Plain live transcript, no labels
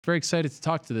Very excited to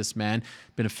talk to this man.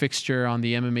 Been a fixture on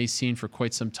the MMA scene for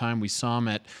quite some time. We saw him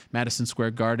at Madison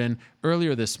Square Garden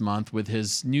earlier this month with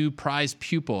his new prized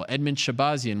pupil, Edmen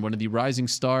Shahbazyan, one of the rising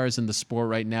stars in the sport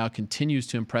right now, continues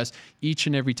to impress each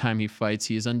and every time he fights.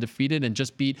 He is undefeated and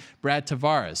just beat Brad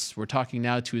Tavares. We're talking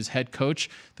now to his head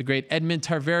coach, the great Edmond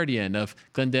Tarverdyan of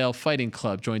Glendale Fighting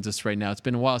Club, joins us right now. It's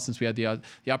been a while since we had the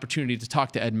opportunity to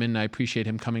talk to Edmond, and I appreciate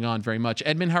him coming on very much.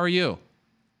 Edmond, how are you?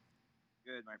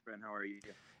 Good, my friend. How are you?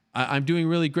 I'm doing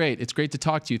really great. It's great to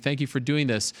talk to you. Thank you for doing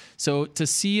this. So to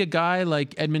see a guy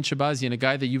like Edmen Shahbazyan, a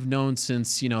guy that you've known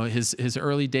since, his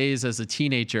early days as a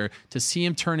teenager, to see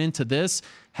him turn into this,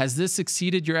 has this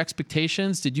exceeded your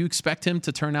expectations? Did you expect him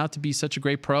to turn out to be such a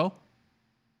great pro?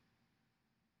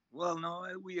 Well, no,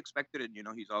 we expected it.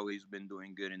 He's always been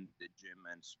doing good in the gym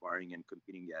and sparring and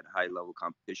competing at high level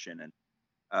competition.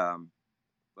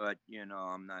 But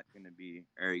I'm not going to be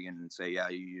arrogant and say, yeah,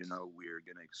 we're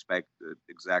going to expect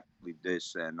exactly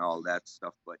this and all that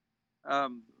stuff. But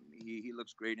he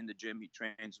looks great in the gym. He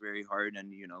trains very hard, and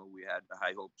we had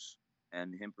high hopes,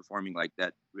 and him performing like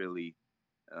that really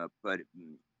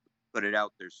put it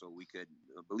out there so we could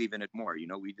believe in it more.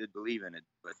 We did believe in it,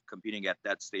 but competing at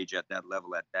that stage, at that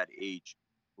level, at that age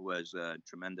was a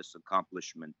tremendous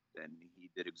accomplishment, and he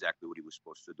did exactly what he was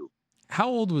supposed to do. How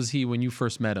old was he when you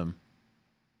first met him?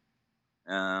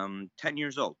 10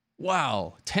 years old.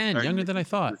 Wow, 10, younger than I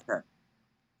thought.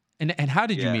 And how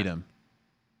did you meet him?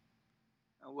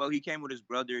 Well, he came with his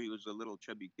brother. He was a little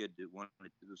chubby kid that wanted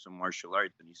to do some martial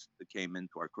arts, and he came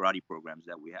into our karate programs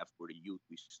that we have for the youth.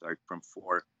 We start from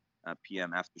 4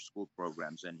 p.m. after school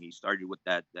programs, and he started with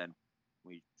that. Then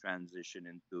we transitioned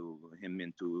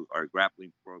into our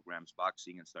grappling programs,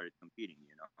 boxing, and started competing.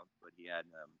 But he had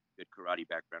good karate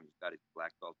background. He's got his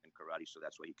black belt in karate, so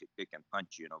that's why he could kick and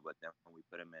punch. But then when we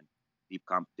put him in deep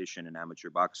competition and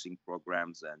amateur boxing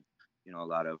programs, and a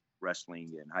lot of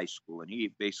wrestling in high school, and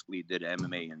he basically did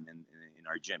MMA in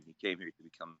our gym. He came here to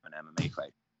become an MMA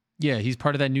fighter. Yeah, he's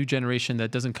part of that new generation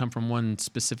that doesn't come from one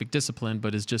specific discipline,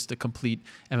 but is just a complete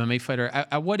MMA fighter.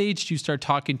 At what age do you start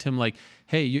talking to him like,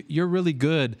 hey, you're really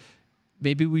good.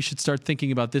 Maybe we should start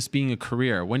thinking about this being a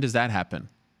career. When does that happen?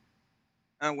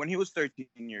 When he was 13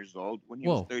 years old. When he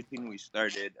was 13, we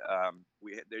started. I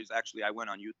went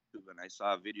on YouTube and I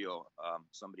saw a video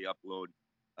somebody upload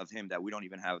of him that we don't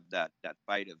even have that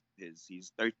fight of his.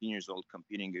 He's 13 years old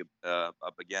competing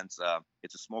up against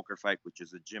it's a smoker fight, which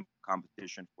is a gym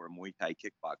competition for Muay Thai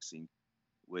kickboxing,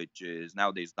 which is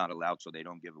nowadays not allowed, so they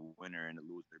don't give a winner and a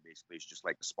loser. Basically, it's just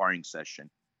like a sparring session,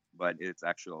 but it's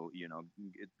actual,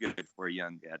 it's good for a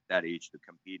young at that age to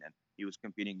compete. And he was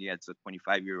competing against a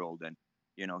 25-year-old, and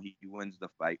he wins the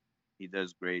fight. He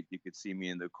does great. You could see me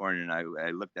in the corner, and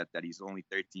I looked at that. He's only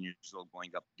 13 years old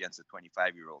going up against a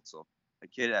 25-year-old. So a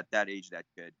kid at that age that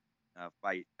could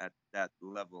fight at that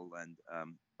level and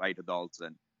fight adults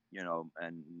and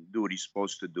and do what he's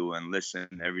supposed to do and listen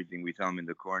to everything we tell him in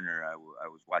the corner. I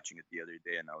was watching it the other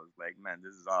day, and I was like, man,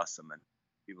 this is awesome. And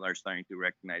people are starting to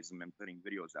recognize him and putting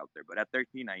videos out there. But at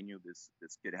 13, I knew this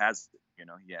kid has it.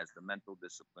 He has the mental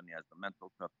discipline, he has the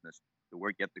mental toughness, the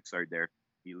work ethics are there.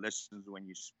 He listens when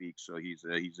you speak, so he's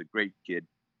a great kid.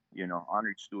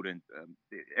 Honored student.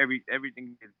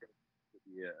 Everything is to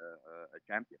be a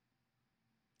champion.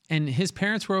 And his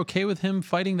parents were okay with him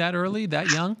fighting that early, that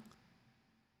young?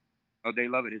 Oh, they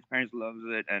love it. His parents love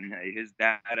it, and his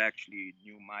dad actually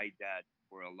knew my dad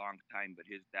for a long time. But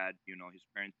his dad, his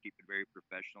parents keep it very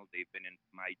professional. They've been in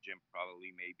my gym probably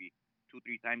maybe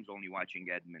 2-3 times only watching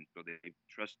Edmond, so they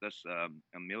trust us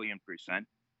 1,000,000%.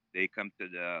 They come to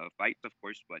the fights, of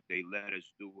course, but they let us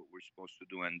do what we're supposed to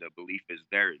do, and the belief is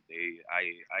there.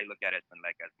 I look at it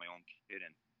like as my own kid,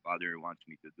 and father wants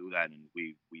me to do that, and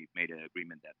we've made an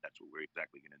agreement that that's what we're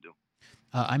exactly going to do.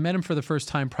 I met him for the first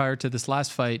time prior to this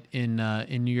last fight in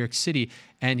New York City,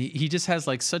 and he just has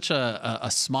like such a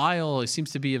smile. He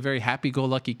seems to be a very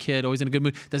happy-go-lucky kid, always in a good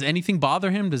mood. Does anything bother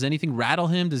him? Does anything rattle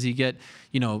him? Does he get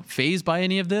fazed by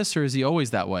any of this, or is he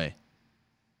always that way?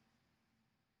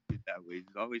 That way,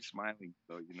 he's always smiling.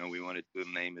 So we wanted to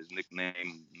name his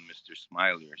nickname Mr.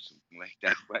 Smiley or something like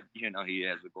that. But he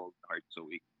has a golden heart, so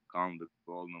we call him the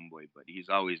Golden Boy. But he's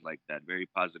always like that, very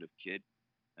positive kid,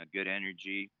 a good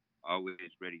energy, always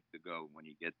ready to go. When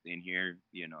he gets in here,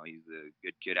 he's a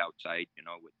good kid outside,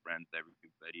 with friends,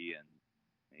 everybody, and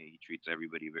he treats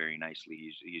everybody very nicely.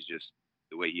 He's just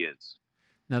the way he is.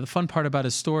 Now, the fun part about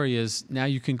his story is now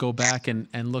you can go back and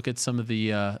look at some of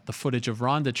the footage of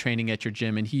Ronda training at your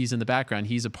gym, and he's in the background.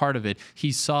 He's a part of it.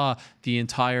 He saw the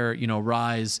entire,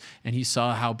 rise, and he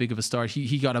saw how big of a star.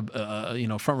 He got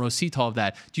a front row seat to all of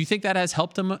that. Do you think that has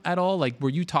helped him at all? Like, were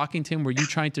you talking to him? Were you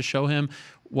trying to show him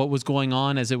what was going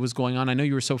on as it was going on? I know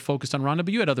you were so focused on Ronda,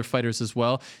 but you had other fighters as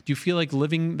well. Do you feel like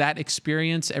living that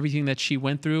experience, everything that she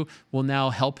went through, will now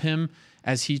help him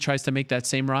as he tries to make that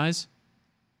same rise?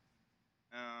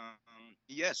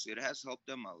 Yes, it has helped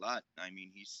him a lot. I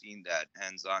mean, he's seen that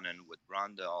hands-on, and with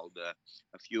Ronda,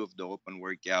 a few of the open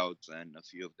workouts and a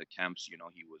few of the camps,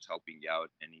 he was helping out,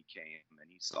 and he came and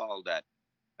he saw all that,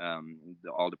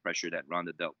 all the pressure that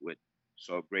Ronda dealt with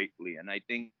so greatly. And I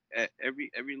think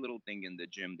every little thing in the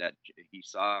gym that he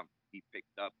saw, he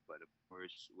picked up. But of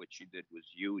course, what she did was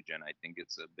huge, and I think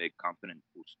it's a big confidence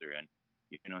booster.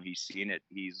 And he's seen it.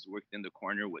 He's worked in the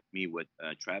corner with me with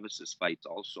Travis's fights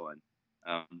also, and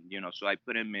so I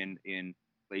put him in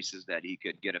places that he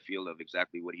could get a feel of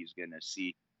exactly what he's gonna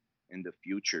see in the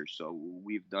future. So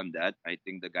we've done that. I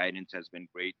think the guidance has been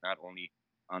great, not only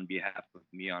on behalf of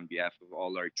me, on behalf of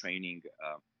all our training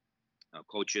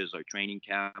coaches, our training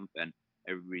camp, and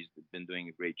everybody's been doing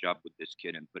a great job with this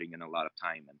kid and putting in a lot of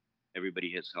time. And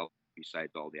everybody has helped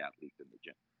besides all the athletes in the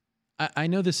gym. I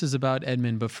know this is about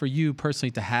Edmond, but for you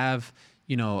personally to have,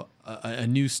 a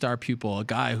new star pupil, a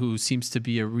guy who seems to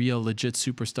be a real legit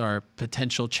superstar,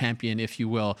 potential champion, if you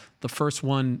will, the first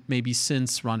one maybe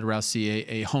since Ronda Rousey,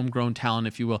 a homegrown talent,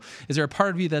 if you will. Is there a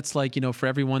part of you that's like, for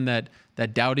everyone that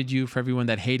doubted you, for everyone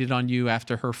that hated on you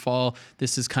after her fall,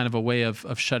 this is kind of a way of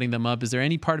shutting them up? Is there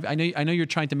any part of, I know you're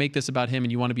trying to make this about him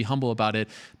and you want to be humble about it,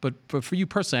 but for you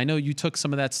personally, I know you took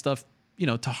some of that stuff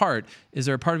to heart. Is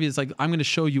there a part of you that's like, I'm going to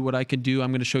show you what I can do.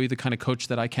 I'm going to show you the kind of coach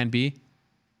that I can be?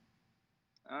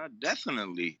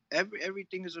 Definitely.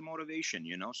 Everything is a motivation,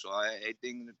 So I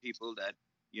think the people that,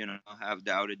 have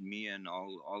doubted me and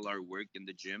all our work in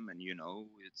the gym, and,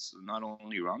 it's not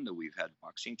only Ronda, we've had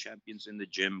boxing champions in the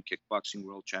gym, kickboxing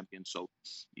world champions. So,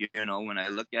 when I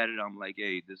look at it, I'm like,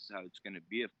 hey, this is how it's going to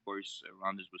be. Of course,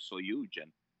 Ronda's was so huge,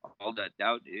 and all that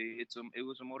doubt, it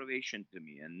was a motivation to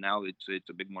me. And now it's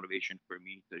a big motivation for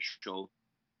me to show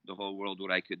the whole world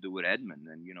what I could do with Edmond,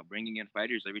 and bringing in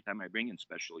fighters every time I bring in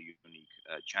special, unique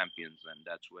champions, and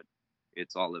that's what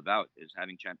it's all about: is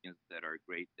having champions that are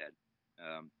great, that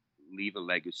leave a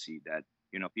legacy that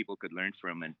people could learn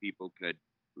from, and people could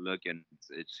look, and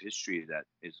it's history that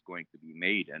is going to be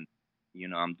made. And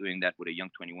I'm doing that with a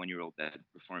young 21-year-old that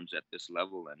performs at this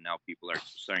level, and now people are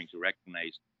starting to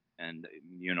recognize and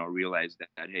realize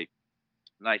that hey,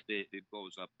 life it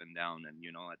goes up and down, and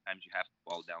at times you have to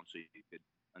fall down so you could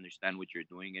understand what you're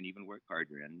doing and even work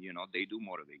harder. And they do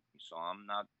motivate me, so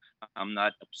I'm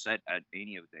not upset at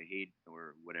any of the hate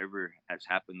or whatever has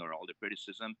happened or all the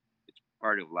criticism. It's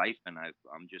part of life, and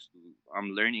I'm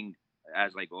learning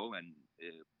as I go, and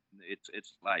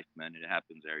it's life, man. It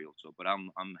happens, Ariel. So but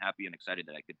I'm happy and excited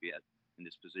that I could be in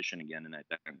this position again, and I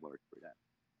thank Lord for that.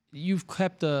 You've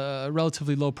kept a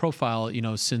relatively low profile,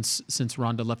 since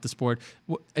Ronda left the sport.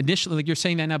 Initially, like you're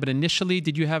saying that now, but initially,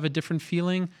 did you have a different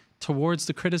feeling towards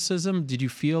the criticism? Did you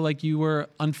feel like you were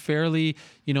unfairly,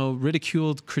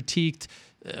 ridiculed, critiqued,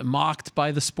 mocked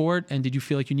by the sport? And did you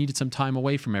feel like you needed some time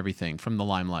away from everything, from the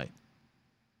limelight?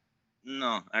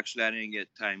 No, actually, I didn't get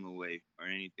time away or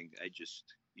anything. I just,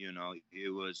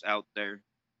 it was out there.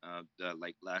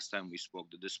 Like last time we spoke,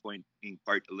 the disappointing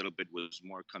part a little bit was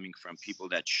more coming from people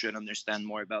that should understand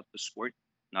more about the sport.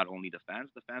 Not only the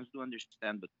fans do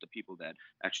understand, but the people that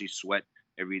actually sweat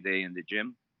every day in the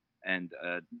gym. And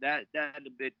that a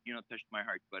bit, touched my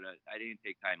heart. But I didn't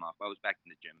take time off. I was back in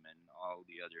the gym, and all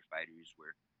the other fighters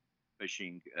were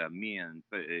pushing me, and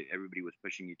everybody was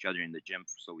pushing each other in the gym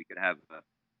so we could have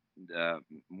the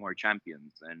more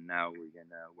champions. And now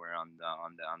we're on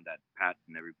that path,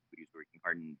 and everybody's working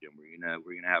hard in the gym.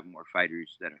 We're gonna have more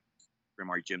fighters that are from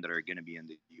our gym that are gonna be in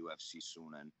the UFC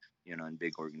soon, and in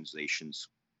big organizations.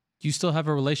 Do you still have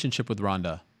a relationship with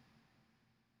Ronda?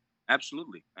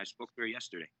 Absolutely. I spoke to her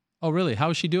yesterday. Oh, really? How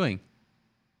is she doing?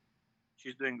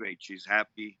 She's doing great. She's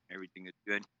happy. Everything is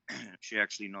good. She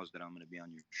actually knows that I'm going to be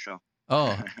on your show.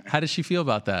 Oh, how does she feel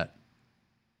about that?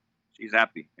 She's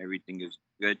happy. Everything is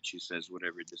good. She says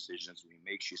whatever decisions we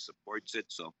make, she supports it.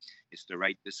 So it's the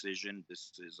right decision.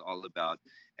 This is all about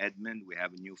Edmond. We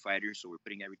have a new fighter, so we're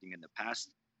putting everything in the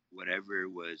past. Whatever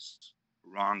was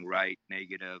wrong, right,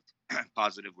 negative,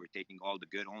 positive, we're taking all the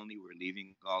good only. We're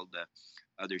leaving all the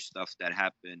other stuff that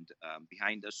happened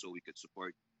behind us, so we could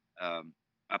support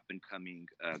up and coming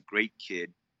great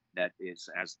kid that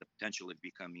has the potential of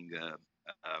becoming a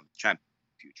champion in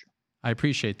the future. I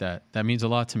appreciate that. That means a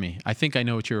lot to me. I think I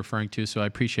know what you're referring to, so I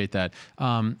appreciate that.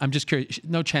 I'm just curious.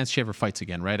 No chance she ever fights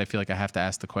again, right? I feel like I have to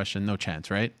ask the question. No chance,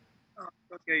 right?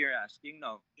 Okay, you're asking.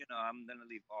 No, I'm gonna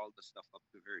leave all the stuff up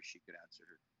to her. She could answer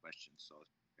her questions. So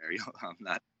Ariel. I'm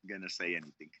not gonna say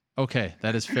anything. Okay,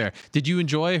 that is fair. Did you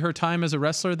enjoy her time as a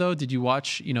wrestler, though? Did you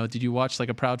watch? Did you watch like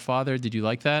a proud father? Did you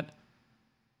like that?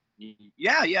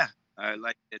 Yeah, yeah. I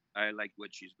like it. I like what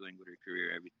she's doing with her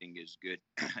career. Everything is good,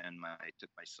 and I took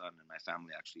my son and my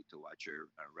family actually to watch her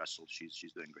wrestle. She's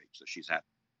doing great, so she's happy.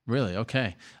 Really?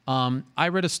 Okay. I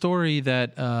read a story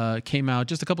that came out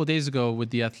just a couple of days ago with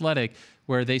The Athletic,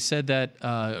 where they said that,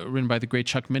 written by the great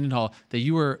Chuck Mindenhall, that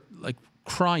you were like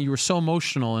crying. You were so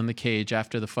emotional in the cage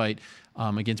after the fight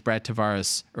against Brad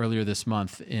Tavares earlier this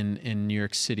month in New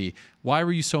York City. Why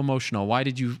were you so emotional? Why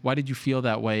did you feel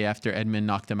that way after Edmond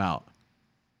knocked him out?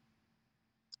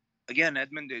 Again,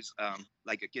 Edmond is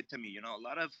like a kid to me. You know, a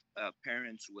lot of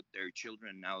parents with their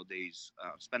children nowadays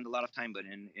spend a lot of time, but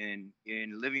in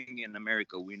living in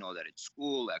America, we know that it's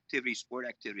school activities, sport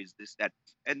activities, this that.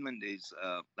 Edmond is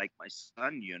like my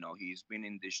son. You know, he's been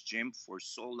in this gym for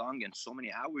so long and so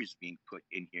many hours being put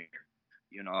in here.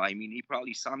 You know, I mean, he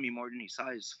probably saw me more than he saw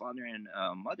his father and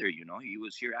mother. You know, he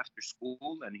was here after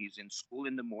school, and he's in school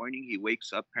in the morning. He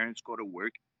wakes up, parents go to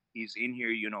work. He's in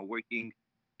here, you know, working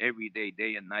every day,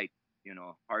 day and night, you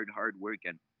know, hard work.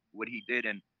 And what he did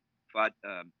and fought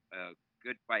a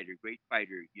good fighter, great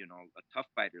fighter, you know, a tough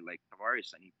fighter like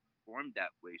Tavares, and he performed that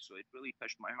way. So it really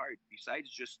touched my heart. Besides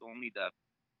just only the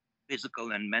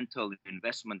physical and mental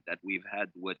investment that we've had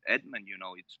with Edmond, you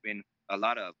know, it's been a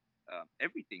lot of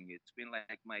everything. It's been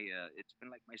like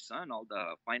my son, all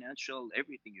the financial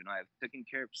everything. You know, I've taken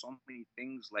care of so many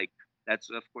things. Like that's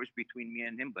of course between me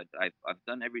and him, but I've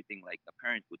done everything like a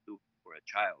parent would do for a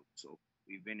child. So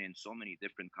we've been in so many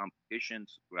different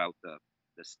competitions throughout the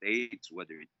states.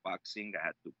 Whether it's boxing, I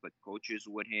had to put coaches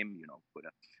with him. You know, put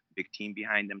a big team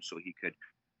behind him so he could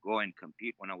go and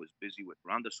compete when I was busy with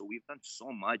Ronda. So we've done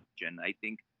so much, and I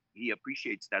think he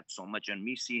appreciates that so much. And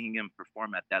me seeing him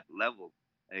perform at that level,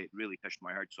 it really touched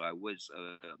my heart. So I was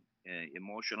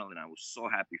emotional, and I was so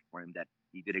happy for him that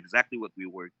he did exactly what we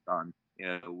worked on.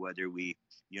 Whether we,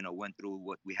 you know, went through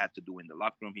what we had to do in the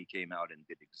locker room, he came out and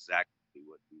did exactly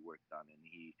what we worked on,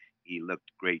 and he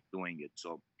looked great doing it.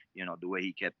 So you know, the way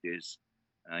he kept his,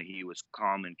 he was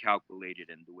calm and calculated,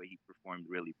 and the way he performed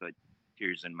really put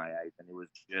tears in my eyes, and it was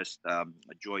just a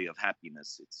joy of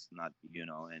happiness. It's not, you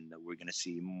know, and we're gonna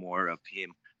see more of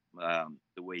him,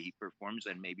 the way he performs,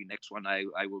 and maybe next one I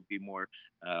will be more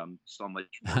so much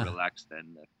more relaxed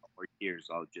and more tears.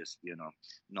 I'll just, you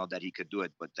know that he could do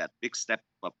it. But that big step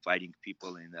up fighting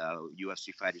people in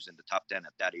UFC fighters in the top 10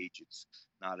 at that age, it's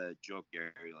not a joke,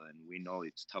 Ariel, and we know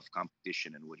it's tough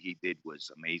competition, and what he did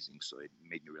was amazing. So it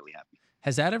made me really happy.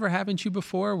 Has that ever happened to you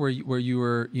before, where you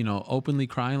were, openly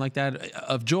crying like that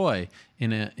of joy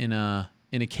in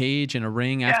a cage in a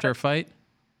ring Yeah. after a fight?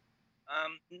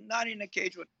 Not in a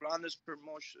cage with Ronda's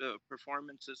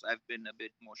performances. I've been a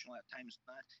bit emotional at times.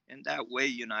 Not in that way,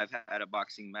 you know. I've had a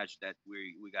boxing match that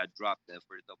we got dropped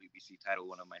for the WBC title.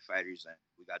 One of my fighters, and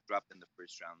we got dropped in the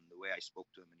first round. The way I spoke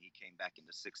to him, and he came back in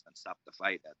the sixth and stopped the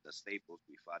fight at the Staples.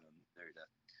 We fought on there, the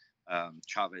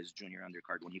Chavez Jr.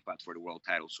 undercard when he fought for the world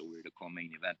title. So we were the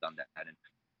co-main event on that, and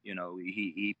you know,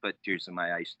 he put tears in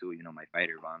my eyes too. You know, my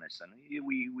fighter Ronis, and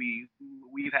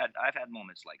I've had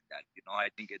moments like that. You know, I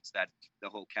think it's that the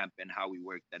whole camp and how we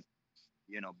worked. And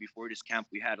you know, before this camp,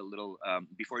 we had a little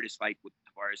before this fight with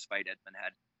Tavares fight, Edmond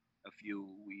had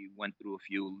we went through a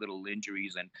few little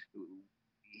injuries, and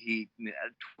he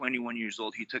at 21 years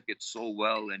old, he took it so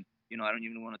well. And you know, I don't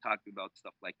even want to talk about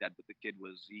stuff like that, but the kid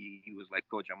was he was like,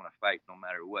 Coach, I'm gonna fight no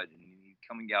matter what. And he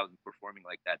coming out and performing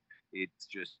like that, it's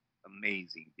just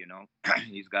amazing. You know,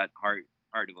 he's got heart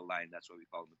of a lion. That's why we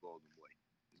call him the Golden Boy.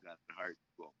 He's got the heart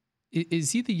of gold.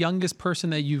 Is he the youngest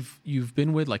person that you've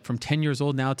been with, like from 10 years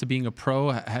old now to being a pro?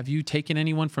 Have you taken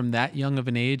anyone from that young of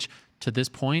an age to this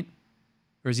point,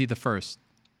 or is he the first?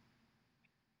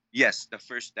 Yes, the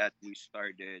first that we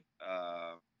started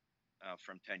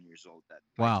from 10 years old that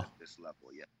wow. At this level.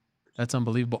 Yeah. That's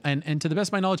unbelievable. And to the best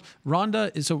of my knowledge,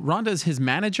 Ronda is his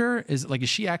manager? Is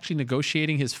she actually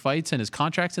negotiating his fights and his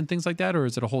contracts and things like that, or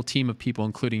is it a whole team of people,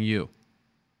 including you?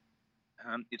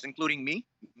 It's including me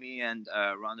and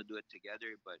Ronda do it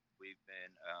together, but we've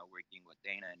been working with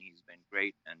Dana, and he's been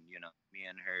great. And you know, me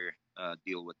and her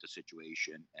deal with the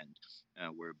situation,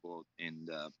 and we're both in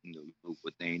the loop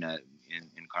with Dana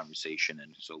in conversation,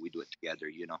 and so we do it together.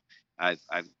 You know, I've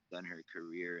done her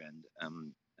career,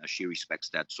 and she respects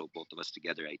that. So both of us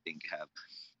together, I think,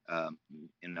 have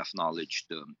enough knowledge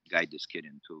to guide this kid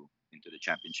into the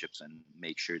championships and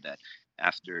make sure that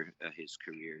after his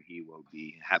career he will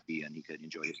be happy and he could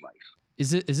enjoy his life.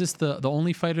 Is this the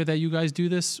only fighter that you guys do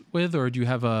this with, or do you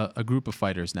have a group of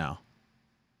fighters now?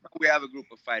 we have a group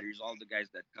of fighters. All the guys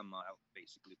that come out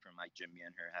basically from my gym, me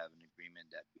and her have an agreement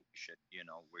that we should,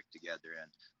 work together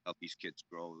and help these kids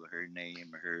grow. Her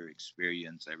name, her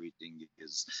experience, everything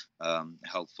is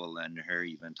helpful, and her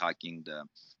even talking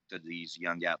to these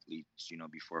young athletes,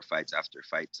 before fights, after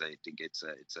fights. I think it's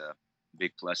a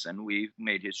big plus, and we've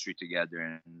made history together.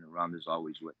 And Ronda's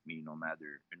always with me, no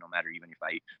matter even if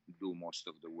I do most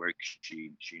of the work.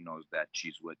 She knows that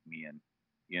she's with me, and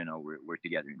we're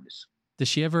together in this. Does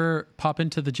she ever pop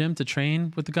into the gym to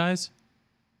train with the guys?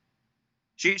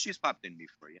 She's popped in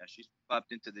before, yeah. She's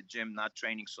popped into the gym, not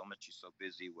training so much. She's so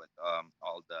busy with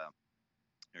all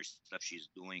her stuff she's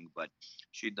doing, but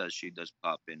she does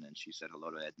pop in, and she said hello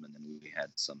to Edmond, and we had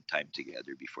some time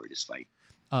together before this fight.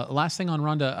 Last thing on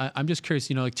Ronda, I'm just curious,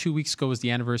 like 2 weeks ago was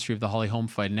the anniversary of the Holly Holm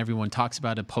fight, and everyone talks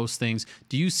about it, posts things.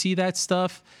 Do you see that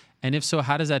stuff? And if so,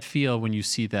 how does that feel when you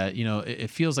see that? It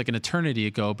feels like an eternity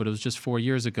ago, but it was just 4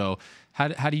 years ago.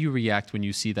 How do you react when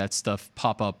you see that stuff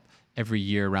pop up every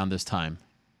year around this time?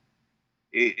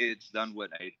 It's done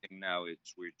what I think now.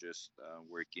 We're just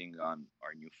working on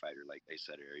our new fighter, like I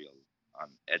said, Ariel, on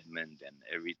Edmond, and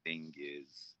everything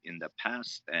is in the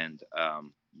past. And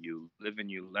you live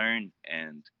and you learn,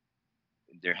 and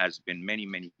there has been many,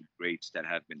 many greats that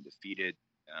have been defeated.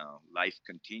 Life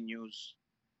continues.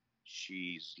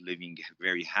 She's living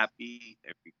very happy.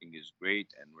 Everything is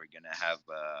great, and we're gonna have.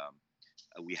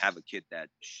 We have a kid that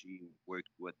she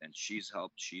worked with and she's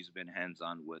helped. She's been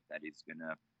hands-on with, that is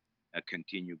gonna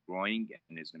continue growing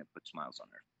and is gonna put smiles on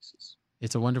our faces.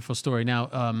 It's a wonderful story.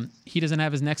 Now, he doesn't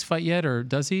have his next fight yet, or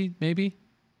does he? Maybe.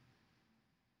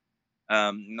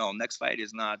 No, next fight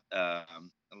is not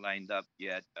lined up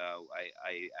yet.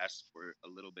 I asked for a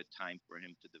little bit time for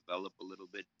him to develop a little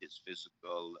bit. His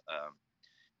physical.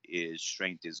 His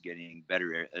strength is getting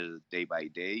better day by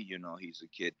day. He's a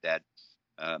kid that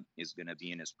is going to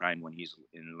be in his prime when he's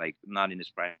in, like, not in his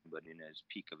prime, but in his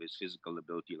peak of his physical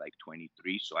ability, like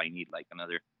 23. So I need like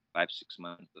another 5-6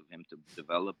 months of him to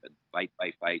develop, and fight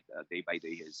by fight, day by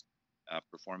day, his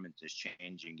performance is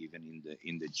changing even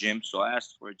in the gym. So I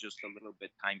asked for just a little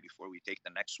bit time before we take the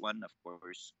next one. Of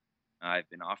course, I've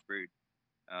been offered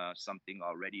something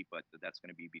already, but that's going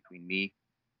to be between me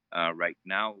right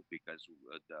now, because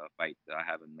the fight, I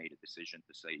haven't made a decision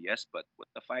to say yes. But with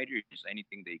the fighters,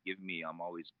 anything they give me, I'm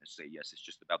always going to say yes. It's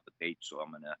just about the date, so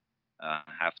I'm going to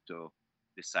have to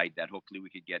decide that. Hopefully we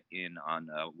could get in on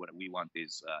what we want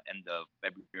is end of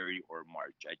February or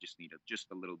March. I just need just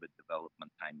a little bit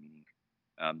development time, meaning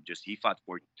just he fought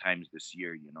 4 times this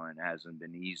year, and it hasn't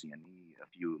been easy, and a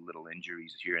few little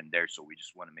injuries here and there. So we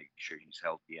just want to make sure he's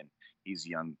healthy and he's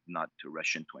young, not to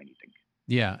rush into anything.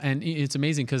 Yeah, and it's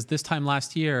amazing because this time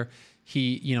last year,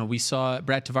 we saw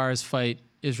Brad Tavares fight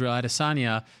Israel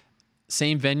Adesanya,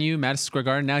 same venue, Madison Square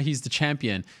Garden. Now he's the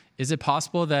champion. Is it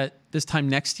possible that this time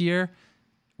next year,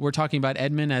 we're talking about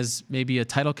Edmen as maybe a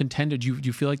title contender? Do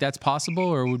you feel like that's possible,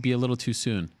 or would it be a little too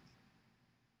soon?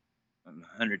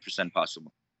 100%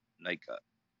 possible. Like,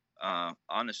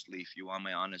 honestly, if you want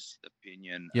my honest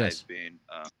opinion, yes. I've been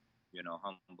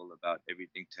humble about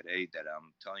everything today, that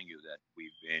I'm telling you that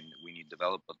we need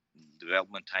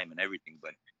development time and everything.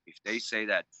 But if they say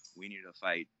that we need to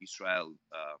fight Israel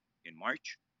in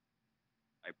March,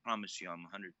 I promise you, I'm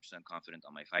 100% confident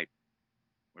on my fight.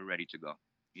 We're ready to go.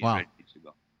 He's ready to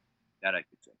go. That I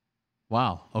could say.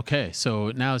 Wow. Okay.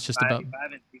 So now it's just about.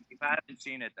 If I haven't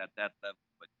seen it at that level,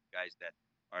 but guys that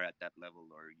are at that level,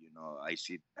 or I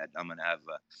see that I'm gonna have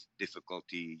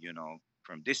difficulty,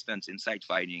 from distance, inside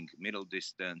fighting, middle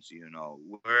distance,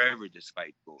 wherever this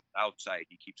fight goes. Outside,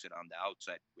 he keeps it on the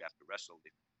outside. We have to wrestle.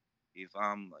 If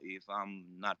I'm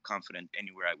not confident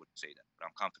anywhere, I wouldn't say that, but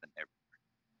I'm confident everywhere.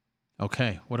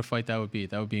 Okay, what a fight that would be.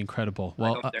 That would be incredible.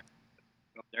 Well, I hope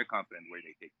they're confident where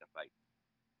they take the fight.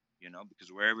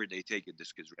 Because wherever they take it,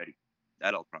 this kid's ready.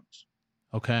 That I'll promise.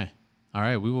 Okay. All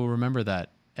right, we will remember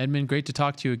that. Edmen, great to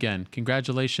talk to you again.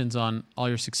 Congratulations on all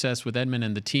your success with Edmen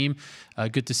and the team.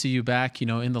 Good to see you back,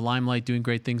 in the limelight, doing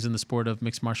great things in the sport of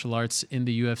mixed martial arts in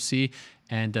the UFC.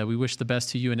 And we wish the best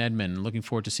to you and Edmen. Looking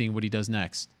forward to seeing what he does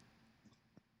next.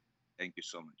 Thank you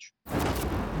so much.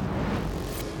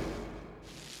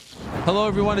 Hello,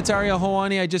 everyone. It's Ariel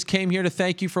Helwani. I just came here to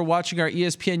thank you for watching our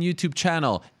ESPN YouTube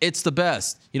channel. It's the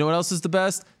best. You know what else is the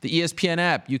best? The ESPN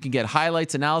app. You can get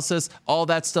highlights, analysis, all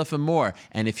that stuff and more.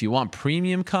 And if you want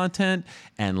premium content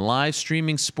and live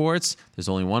streaming sports, there's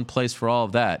only one place for all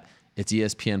of that. It's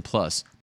ESPN Plus.